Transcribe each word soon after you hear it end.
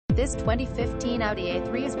This 2015 Audi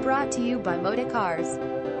A3 is brought to you by Moda Cars.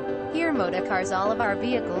 Here at Moda Cars, all of our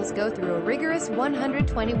vehicles go through a rigorous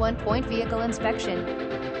 121-point vehicle inspection.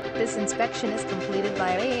 This inspection is completed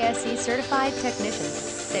by AASE certified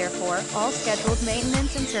technicians. Therefore, all scheduled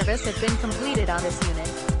maintenance and service have been completed on this unit.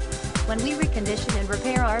 When we recondition and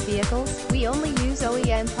repair our vehicles, we only use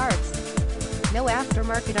OEM parts. No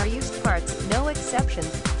aftermarket or used parts, no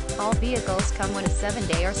exceptions. All vehicles come with a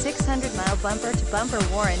 7-day or 600-mile bumper-to-bumper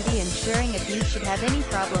warranty, ensuring if you should have any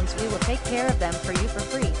problems, we will take care of them for you for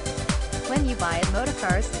free. When you buy at Moda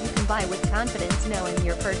Cars, you can buy with confidence knowing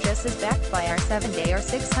your purchase is backed by our 7-day or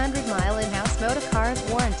 600-mile in-house Moda Cars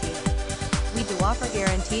warranty. We do offer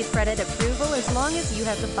guaranteed credit approval as long as you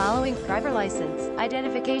have the following: driver license,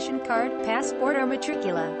 identification card, passport or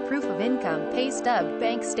matricula, proof of income, pay stub,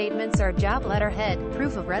 bank statements or job letterhead,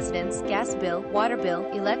 proof of residence, gas bill, water bill,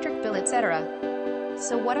 electric bill, etc.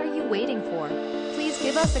 So what are you waiting for? Please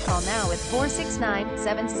give us a call now at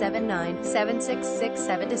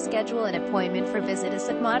 469-779-7667 to schedule an appointment, or visit us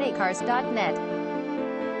at modacars.net.